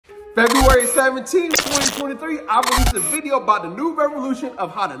February 17, 2023, I released a video about the new revolution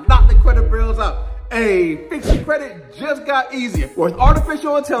of how to knock the credit bureaus out. Hey, fixing credit just got easier. With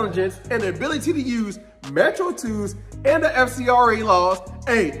artificial intelligence and the ability to use Metro 2s and the FCRA laws,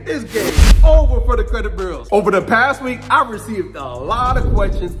 hey, it's game over for the credit bureaus. Over the past week, I received a lot of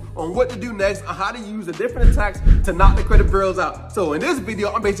questions on what to do next, on how to use the different attacks to knock the credit bureaus out. So in this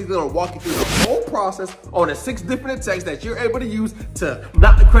video, I'm basically gonna walk you through the whole process on the 6 different attacks that you're able to use to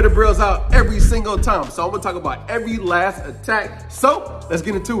knock the credit bureaus out every single time. So I'm gonna talk about every last attack. So let's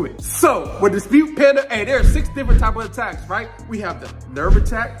get into it. So with Dispute Panda, hey, there are 6 different types of attacks, right? We have the nerve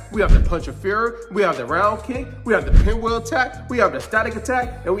attack, we have the punch of fury, we have the round kick, we have the pinwheel attack, we have the static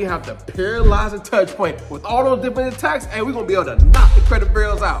attack, and we have the paralyzing touch point. With all those different attacks, hey, we're gonna be able to knock the credit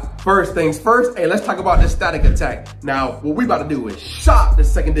bureaus out. First things first, hey, let's talk about the static attack. Now, what we about to do is shock the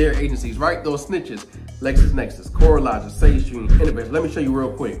secondary agencies, right? Those snitches, LexisNexis, CoreLogic, SageStream, Innovative. Let me show you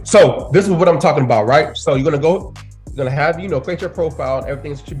real quick. So this is what I'm talking about, right? So you're gonna have, create your profile.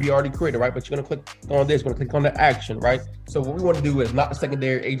 Everything should be already created, right? But you're gonna click on this, you're gonna click on the action, right? So what we want to do is knock the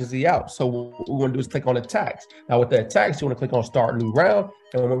secondary agency out. So what we want to do is click on attacks. Now with the attacks, you want to click on start new round.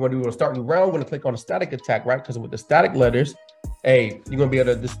 And when we're going to do a start new round, we're going to click on the static attack, right? Because with the static letters, hey, you're going to be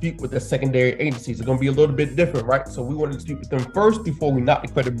able to dispute with the secondary agencies. It's going to be a little bit different, right? So we want to dispute with them first before we knock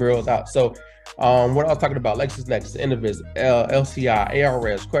the credit bureaus out. So what I was talking about, LexisNexis, Innovis, LCI,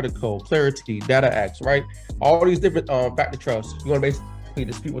 ARS, Credit Code, Clarity, DataX, right? All these different factor trusts, you're going to basically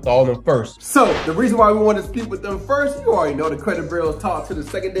dispute with all of them first. So the reason why we want to dispute with them first, you already know the credit bureaus talk to the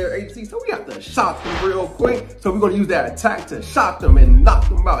secondary agency, so we have to shock them real quick. So we're going to use that attack to shock them and knock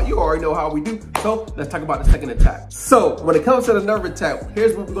them out. You already know how we do. So let's talk about the second attack. So when it comes to the nerve attack,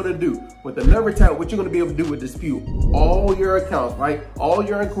 here's what we're going to do. With the nerve attack, what you're going to be able to do is dispute all your accounts, right? All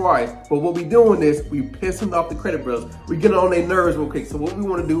your inquiries. But what we're doing is we pissing off the credit bureaus. We get on their nerves real quick. So what we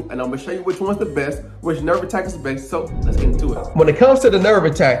want to do, and I'm going to show you which one's the best, which nerve attack is the best. So let's get into it. When it comes to the nerve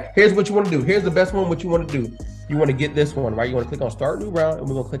attack, here's what you want to do. Here's the best one. What you want to do, you want to get this one, right? You want to click on start new round, and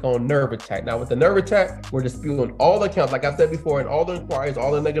we're going to click on nerve attack. Now with the nerve attack, we're disputing all the accounts, like I said before, and all the inquiries,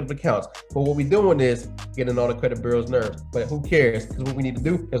 all the negative accounts. But what we're doing is getting on the credit bureau's nerves. But who cares? Because what we need to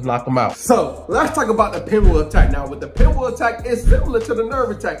do is knock them out. So let's talk about the pinwheel attack. Now with the pinwheel attack, it's similar to the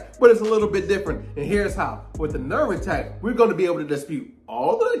nerve attack, but it's a little bit different. And here's how. With the nerve attack, we're going to be able to dispute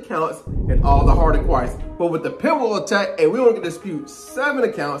all the accounts and all the hard inquiries. But with the pinwheel attack, and we only can dispute 7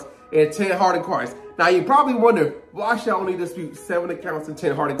 accounts and 10 hard inquiries. Now you probably wonder, why should I only dispute 7 accounts and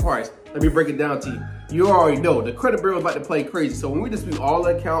 10 hard inquiries? Let me break it down to you. You already know the credit bureaus like to play crazy. So when we dispute all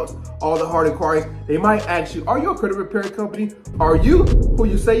the accounts, all the hard inquiries, they might ask you, are you a credit repair company? Are you who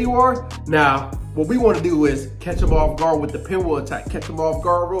you say you are? Now, what we want to do is catch them off guard with the pinwheel attack. Catch them off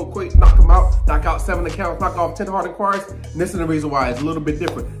guard real quick, knock them out, knock out 7 accounts, knock off 10 hard inquiries. And this is the reason why it's a little bit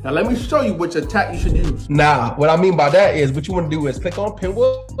different. Now let me show you which attack you should use. Now, what I mean by that is what you want to do is click on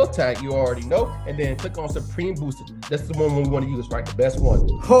pinwheel attack, you already know, and then click on supreme boosted. That's the one we want to use, right? The best one.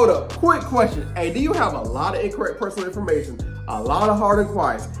 Hold up, quick question. Hey, do you have a lot of incorrect personal information, a lot of hard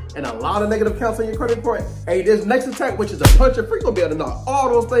inquiries, and a lot of negative accounts on your credit report? Hey, this next attack, which is a punch of free, gonna be able to knock all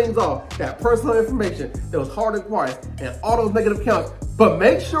those things off, that personal information, those hard inquiries, and all those negative accounts. But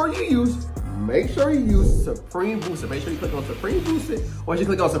make sure you use Supreme Boosted. Make sure you click on Supreme Boosted. Once you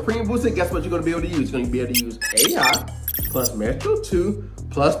click on Supreme Boosted, guess what you're gonna be able to use? You're gonna be able to use AI plus Metro 2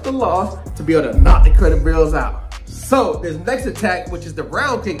 plus the laws to be able to knock the credit bureaus out. So this next attack, which is the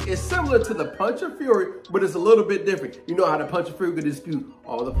round kick, is similar to the punch of fury, but it's a little bit different. You know how the punch of fury could dispute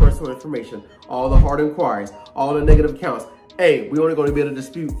all the personal information, all the hard inquiries, all the negative accounts. Hey, we're only going to be able to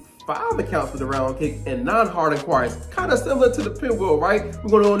dispute 5 accounts with the round kick and 9 hard inquiries. Kind of similar to the pinwheel, right? We're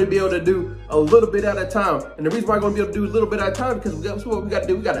going to only be able to do a little bit at a time. And the reason why we're going to be able to do a little bit at a time, because guess what we got to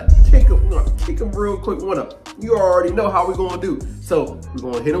do? We got to kick them. We're going to kick them real quick. You already know how we're going to do. So we're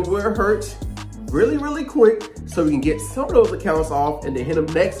going to hit them where it hurts really quick so we can get some of those accounts off and then hit them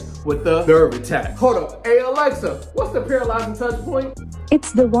next with the nerve attack. Hold up. Hey Alexa, what's the paralyzing touch point?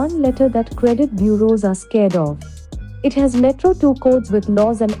 It's the one letter that credit bureaus are scared of. It has Metro 2 codes with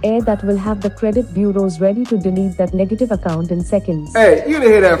laws and air that will have the credit bureaus ready to delete that negative account in seconds. Hey, you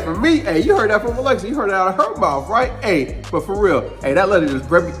didn't hear that from me. Hey, you heard that from Alexa. You heard it out of her mouth, right? Hey, but for real, hey, that letter is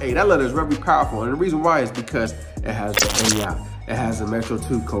very powerful. And the reason why is because it has the AI. It has the Metro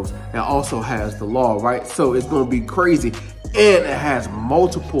 2 codes. It also has the law, right? So it's going to be crazy. And it has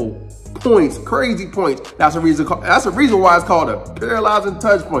multiple points, crazy points. That's the reason why it's called a paralyzing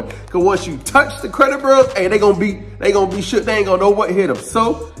touch point. Because once you touch the credit bureaus, hey, they gonna be shook. They ain't gonna know what hit them.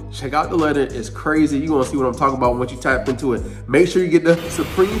 So Check out the letter. It's crazy. You're going to see what I'm talking about once you tap into it. Make sure you get the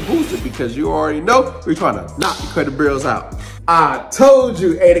Supreme Booster because you already know we're trying to knock the credit bureaus out. I told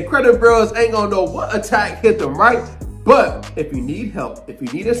you, hey, the credit bureaus ain't going to know what attack hit them, right? But if you need help, if you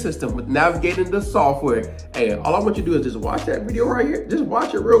need a system with navigating the software, hey, all I want you to do is just watch that video right here. Just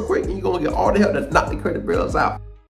watch it real quick and you're going to get all the help that knock the credit bureaus out.